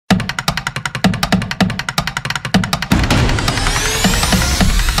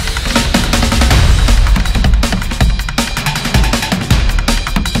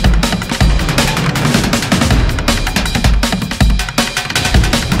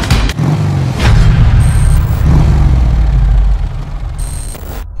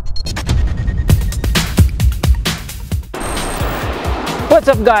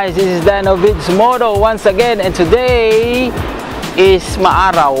What's up guys, this is Dan of VidzMoto once again, and today is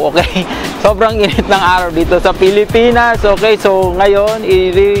maaraw, okay? Sobrang init ng araw dito sa Pilipinas, okay? So ngayon,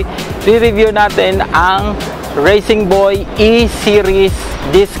 i-review natin ang Racing Boy E-Series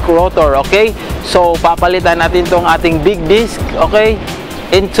Disc Rotor, okay? So papalitan natin tong ating big disc, okay?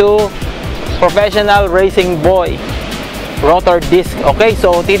 Into Professional Racing Boy Rotor Disk, okay?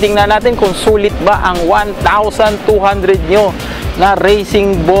 So titingnan natin kung sulit ba ang 1,200 nyo na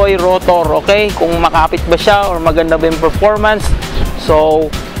Racing Boy Rotor, okay? Kung makapit ba siya or maganda ba yung performance. So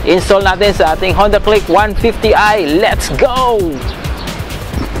install natin sa ating Honda Click 150i. Let's go!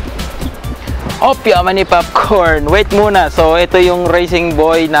 Opya mani popcorn, wait muna. So ito yung Racing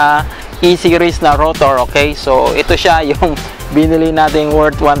Boy na E-Series na rotor, okay? So ito siya yung binili nating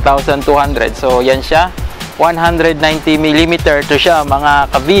worth 1,200. So yan siya, 190mm to siya mga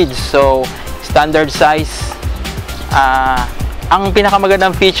ka-vids. So standard size. Ang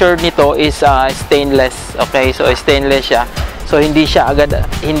pinakamagandang feature nito is stainless, okay? So stainless siya. So hindi siya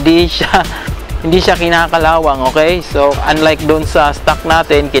kinakalawang, okay? So unlike doon sa stock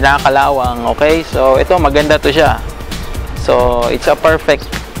natin, kinakalawang, okay? So ito maganda to siya. So it's a perfect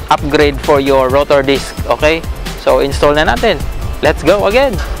upgrade for your rotor disc, okay? So install na natin. Let's go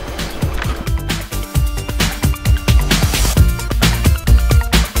again.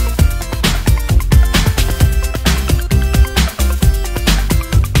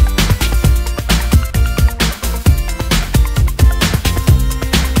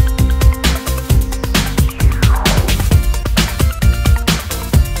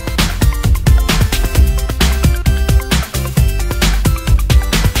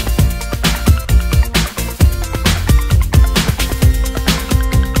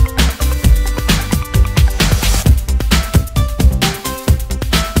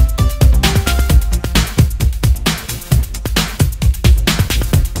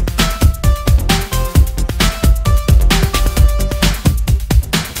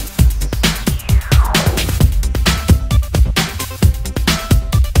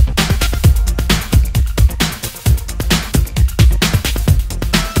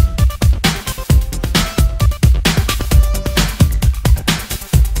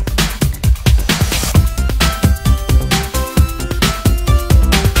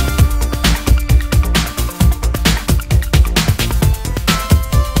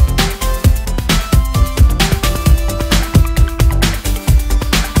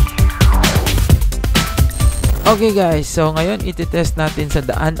 Okay guys, so ngayon ititest natin sa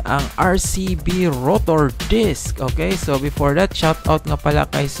daan ang RCB Rotor Disk. Okay, so before that, shout out nga pala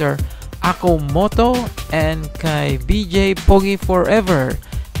kay Sir Moto and kay BJ Pogi Forever.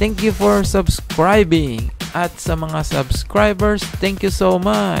 Thank you for subscribing. At sa mga subscribers, thank you so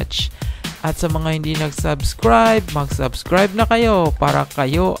much. At sa mga hindi nag-subscribe, mag-subscribe na kayo para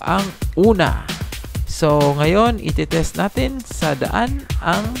kayo ang una. So ngayon ititest natin sa daan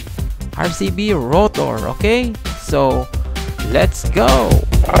ang RCB Rotor, okay? So let's go!